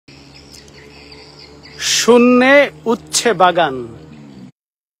শূন্যে উচ্ছে বাগান।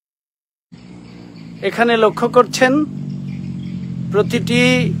 এখানে লক্ষ্য করছেন প্রতিটি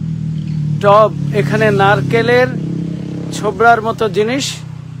টব এখানে নারকেলের ছোবড়ার মতো জিনিস।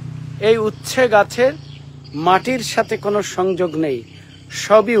 এই উচ্ছে গাছের মাটির সাথে কোনো সংযোগ নেই,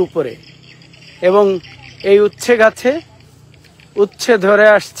 সবই উপরে। এবং এই উচ্ছে গাছে উচ্ছে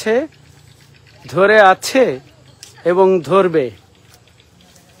ধরে আছে এবং ধরবে।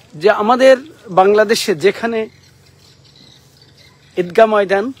 যে আমাদের বাংলাদেশে যেখানে ঈদগাহ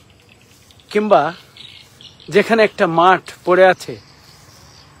ময়দান কিংবা যেখানে একটা মাঠ পড়ে আছে,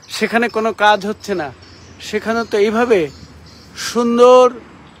 সেখানে কোনো কাজ হচ্ছে না, সেখানে তো এইভাবে সুন্দর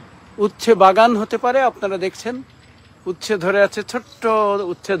উচ্ছে বাগান হতে পারে। আপনারা দেখছেন উচ্ছে ধরে আছে, ছোট্ট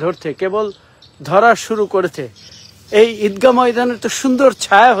উচ্ছে ধরছে, কেবল ধরা শুরু করেছে। এই ঈদগাহ ময়দানের তো সুন্দর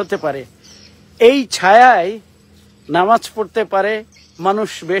ছায়া হতে পারে, এই ছায়ায় নামাজ পড়তে পারে মানুষ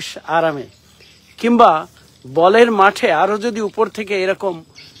বেশ আরামে। কিংবা বলের মাঠে আরো যদি উপর থেকে এরকম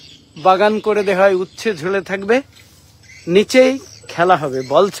বাগান করে দেওয়া হয়, উচ্ছে ঝুলে থাকবে, নিচেই খেলা হবে।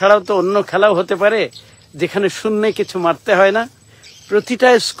 বল ছাড়াও তো অন্য খেলাও হতে পারে, যেখানে শূন্যে কিছু মারতে হয় না। প্রতিটা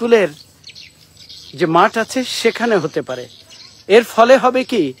স্কুলের যে মাঠ আছে সেখানে হতে পারে। এর ফলে হবে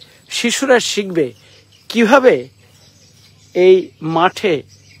কি, শিশুরা শিখবে কিভাবে এই মাঠে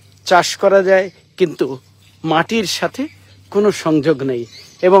চাষ করা যায়, কিন্তু মাটির সাথে কোনো সংযোগ নেই।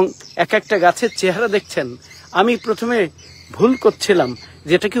 এবং এক একটা গাছের চেহারা দেখছেন। আমি প্রথমে ভুল করছিলাম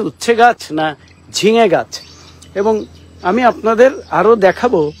যেটা কি উচ্ছে গাছ না ঝিঙে গাছ, এবং আমি আপনাদের আরো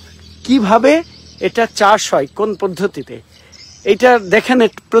দেখাবো কিভাবে এটা চাষ হয়, কোন পদ্ধতিতে। এইটা দেখেন,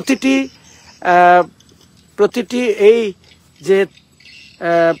 প্রতিটি এই যে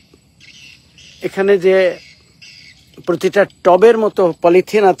এখানে যে প্রতিটা টবের মতো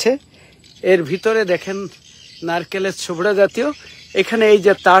পলিথিন আছে, এর ভিতরে দেখেন নারকেলের ছোবড়া জাতীয়। এখানে এই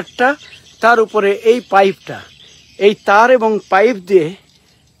যে তারটা, তার উপরে এই পাইপটা, এই তার এবং পাইপ দিয়ে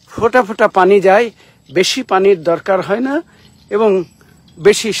ফোঁটা ফোঁটা পানি যায়। বেশি পানির দরকার হয় না এবং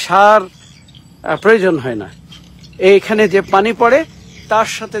বেশি সার প্রয়োজন হয় না। এইখানে যে পানি পড়ে তার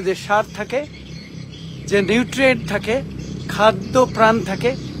সাথে যে সার থাকে, যে নিউট্রিয়েন্ট থাকে, খাদ্য প্রাণ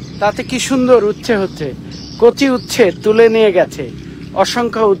থাকে, তাতে কি সুন্দর উচ্ছে হচ্ছে। কচি উচ্ছে তুলে নিয়ে গেছে,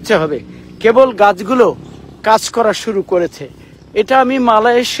 অসংখ্য উচ্ছে হবে। কেবল গাছগুলো কাজ করা শুরু করেছে। এটা আমি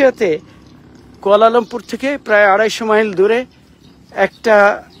মালয়েশিয়াতে কুয়ালালামপুর থেকে প্রায় 250 মাইল দূরে একটা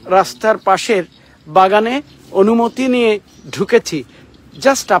রাস্তার পাশের বাগানে অনুমতি নিয়ে ঢুকেছি,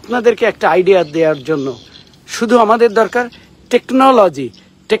 জাস্ট আপনাদেরকে একটা আইডিয়া দেওয়ার জন্য। শুধু আমাদের দরকার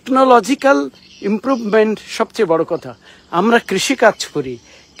টেকনোলজিক্যাল ইমপ্রুভমেন্ট, সবচেয়ে বড় কথা। আমরা কৃষি কাজ করি,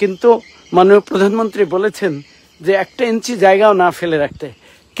 কিন্তু মাননীয় প্রধানমন্ত্রী বলেছেন যে 1 ইঞ্চি জায়গাও না ফেলে রাখতে।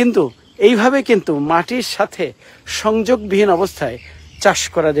 কিন্তু এইভাবে কিন্তু মাটির সাথে সংযোগবিহীন অবস্থায় চাষ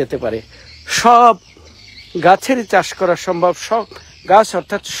করা যেতে পারে। সব গাছেরই চাষ করা সম্ভব, সব গাছ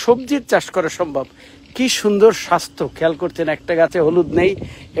অর্থাৎ সবজির চাষ করা সম্ভব। কি সুন্দর স্বাস্থ্য, খেয়াল করছেন, একটা গাছে হলুদ নেই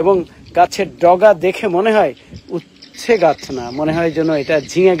এবং গাছের ডগা দেখে মনে হয় উচ্ছে গাছ না, মনে হয় যেন এটা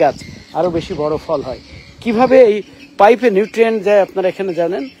ঝিঙে গাছ, আরো বেশি বড় ফল হয়। কিভাবে এই পাইপে নিউট্রিয়েন্ট যায় আপনারা এখানে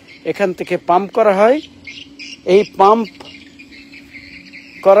জানেন। এখান থেকে পাম্প করা হয়, এই পাম্প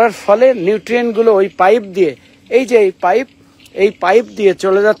করার ফলে নিউট্রিয়েন্টগুলো ওই পাইপ দিয়ে, এই যে এই পাইপ দিয়ে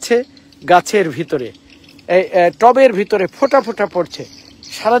চলে যাচ্ছে গাছের ভিতরে, এই টবের ভিতরে ফোঁটা ফোঁটা পড়ছে।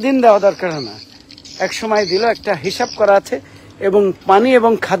 সারাদিন দেওয়া দরকার না, এক সময় দিল, একটা হিসাব করা আছে। এবং পানি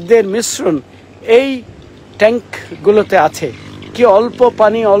এবং খাদ্যের মিশ্রণ এই ট্যাঙ্কগুলোতে আছে। কি অল্প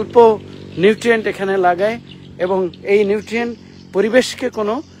পানি, অল্প নিউট্রিয়েন্ট এখানে লাগায়, এবং এই নিউট্রিয়েন্ট পরিবেশকে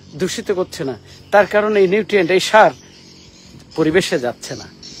কোনো দূষিত করছে না। তার কারণে এই নিউট্রিয়েন্ট, এই সার পরিবেশে যাচ্ছে না।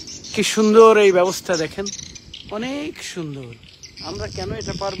 কি সুন্দর এই ব্যবস্থা দেখেন, অনেক সুন্দর। আমরা কেন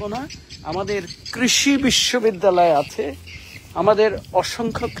এটা পারবো না? আমাদের কৃষি বিশ্ববিদ্যালয় আছে, আমাদের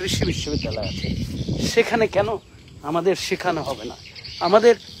অসংখ্য কৃষি বিশ্ববিদ্যালয় আছে, সেখানে কেন আমাদের শেখানো হবে না?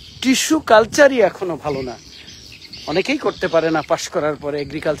 আমাদের টিস্যু কালচারই এখনো ভালো না, অনেকেই করতে পারে না পাশ করার পরে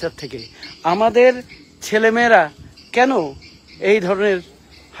এগ্রিকালচার থেকে। আমাদের ছেলেমেয়েরা কেন এই ধরনের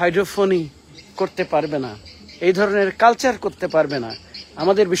হাইড্রোফোনি করতে পারবে না, এই ধরনের কালচার করতে পারবে না?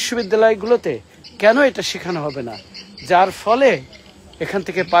 আমাদের বিশ্ববিদ্যালয়গুলোতে কেন এটা শেখানো হবে না? যার ফলে এখান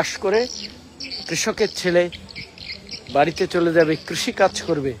থেকে পাশ করে কৃষকের ছেলে বাড়িতে চলে যাবে, কৃষি কাজ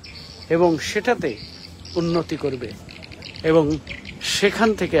করবে এবং সেটাতে উন্নতি করবে এবং সেখান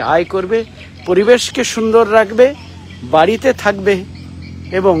থেকে আয় করবে, পরিবেশকে সুন্দর রাখবে, বাড়িতে থাকবে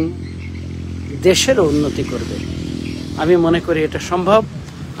এবং দেশেরও উন্নতি করবে। আমি মনে করি এটা সম্ভব।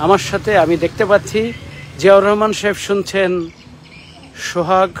 আমার সাথে আমি দেখতে পাচ্ছি জিয়াউর রহমান সাহেব শুনছেন,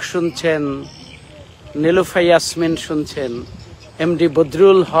 সোহাগ শুনছেন, নীলুফা ইয়াসমিন শুনছেন, এমডি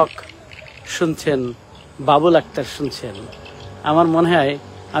বদরুল হক শুনছেন, বাবুল আক্তার শুনছেন। আমার মনে হয়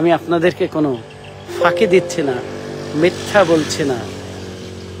আমি আপনাদেরকে কোনো ফাঁকি দিচ্ছি না, মিথ্যা বলছি না।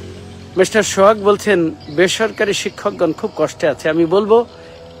 মিস্টার সোহাগ বলছেন বেসরকারি শিক্ষকগণ খুব কষ্টে আছে। আমি বলবো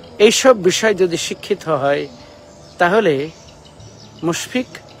এইসব বিষয় যদি শিক্ষিত হয় তাহলে মুশফিক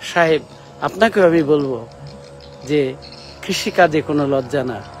সাহেব আপনাকেও আমি বলবো যে কৃষিকাজে কোনো লজ্জা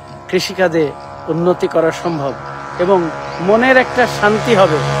না, কৃষিকাজে উন্নতি করা সম্ভব এবং মনের একটা শান্তি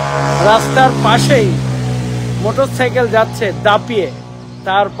হবে। রাস্তার পাশেই মোটরসাইকেল যাচ্ছে দাপিয়ে,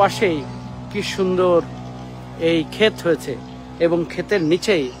 তার পাশেই কি সুন্দর এই ক্ষেত হয়েছে এবং ক্ষেতের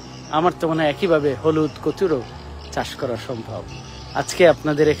নিচেই আমার তো মনে হয় একইভাবে হলুদ কচুরও চাষ করা সম্ভব। আজকে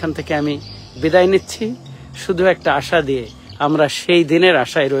আপনাদের এখান থেকে আমি বিদায় নিচ্ছি শুধু একটা আশা দিয়ে। আমরা সেই দিনের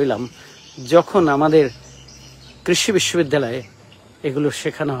আশায় রইলাম যখন আমাদের কৃষি বিশ্ববিদ্যালয়ে এগুলো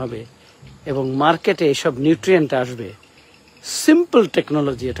শেখানো হবে এবং মার্কেটে এসব নিউট্রিয়েন্ট আসবে। সিম্পল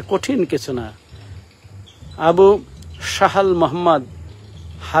টেকনোলজি, এটা কঠিন কিছু না। আবু শাহাল মোহাম্মদ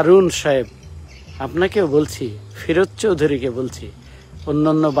হারুন সাহেব আপনাকেও বলছি, ফিরোজ চৌধুরীকে বলছি,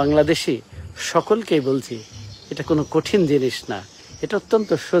 অন্যান্য বাংলাদেশি সকলকেই বলছি, এটা কোনো কঠিন জিনিস না, এটা অত্যন্ত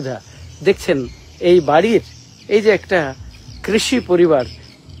সোজা। দেখছেন এই বাড়ির এই যে একটা কৃষি পরিবার,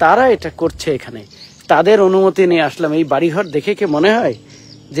 তারা এটা করছে এখানে, তাদের অনুমতি নিয়ে আসলাম। এই বাড়িঘর দেখে কি মনে হয়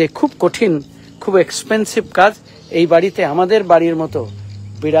যে খুব কঠিন, খুব এক্সপেন্সিভ কাজ? এই বাড়িতে আমাদের বাড়ির মতো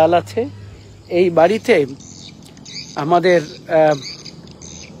বিড়াল আছে, এই বাড়িতে আমাদের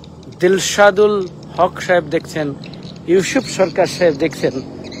দিলশাদুল হক সাহেব দেখছেন, ইউসুফ সরকার সাহেব দেখছেন।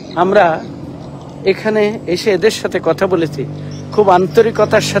 আমরা এখানে এসে এদের সাথে কথা বলেছি, খুব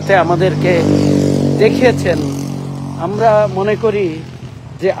আন্তরিকতার সাথে আমাদেরকে দেখিয়েছেন। আমরা মনে করি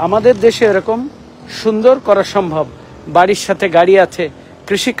যে আমাদের দেশে এরকম সুন্দর করা সম্ভব। বাড়ির সাথে গাড়ি আছে,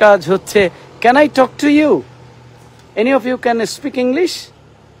 কৃষিকাজ হচ্ছে। Can I talk to you? Any of you can speak English?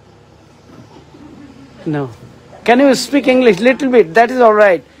 No. Can you speak English little bit? That is all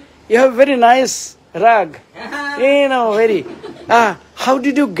right. You have very nice rag. Very. How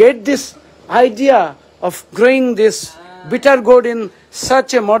did you get this idea of growing this bitter gourd in such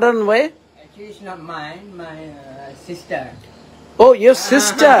a modern way? Actually, it's not mine. My sister. Oh, your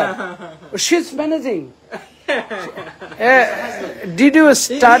sister. She's managing. Did you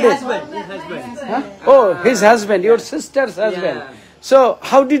start it? His husband. Huh? Oh, his husband, your sister's husband. Yeah. So,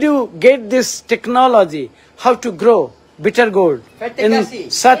 how did you get this technology? How to grow bitter gourd in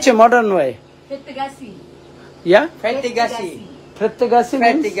such a modern way? Fettegasi. Yeah? Fettegasi. Frettegasi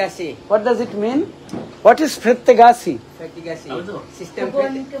means? Fettegasi. What does it mean? What is Frettegasi? Fettegasi. System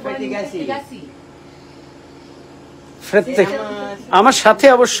Kebun Fettegasi. আমার সাথে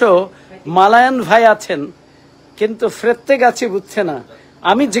অবশ্য Malayan ভাই আছেন, কিন্তু ফ্রেত্তেগাছি বুঝছে না।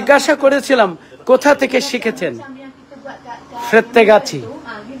 আমি জিজ্ঞাসা করেছিলাম কোথা থেকে শিখেছেন ফ্রেত্তেগাছি।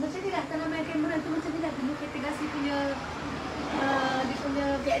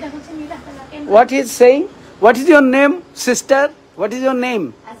 What is saying? What is your name, sister? What is your name?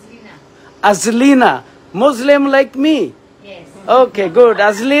 Azlina. Azlina. Muslim like me? Yes. Okay, good.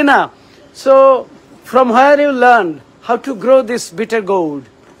 Azlina. So, from where you learned how to grow this bitter gourd?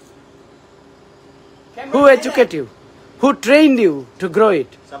 Who educated you? Who trained you to grow it?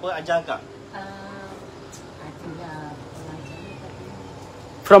 Siapa ajar kak?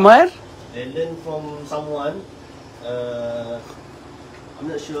 From where? They learn from someone. I'm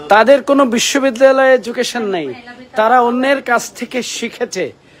not sure. তাদের কোনো বিশ্ববিদ্যালয়ে education নেই, তারা অন্যের কাছ থেকে শিখেছে।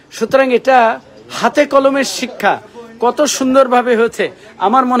 সুতরাং এটা হাতে কলমের শিক্ষা, কত সুন্দরভাবে হয়েছে।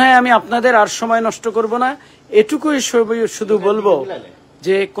 আমার মনে হয় আমি আপনাদের আর সময় নষ্ট করব না, এটুকুই শুধু বলবো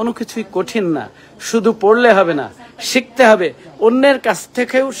যে কোনো কিছুই কঠিন না, শুধু পড়লে হবে না, শিখতে হবে, অন্যের কাছ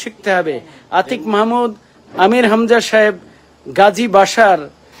থেকেও শিখতে হবে। আতিক মাহমুদ, আমির হামজা সাহেব, গাজী বাশার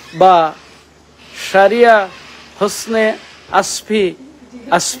বা সারিয়া হোসনে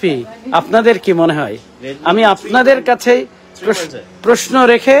আসফি, আপনাদের কি মনে হয়? আমি আপনাদের কাছে প্রশ্ন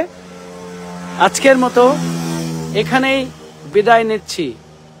রেখে আজকের মতো এখানেই বিদায় নিচ্ছি।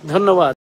 ধন্যবাদ।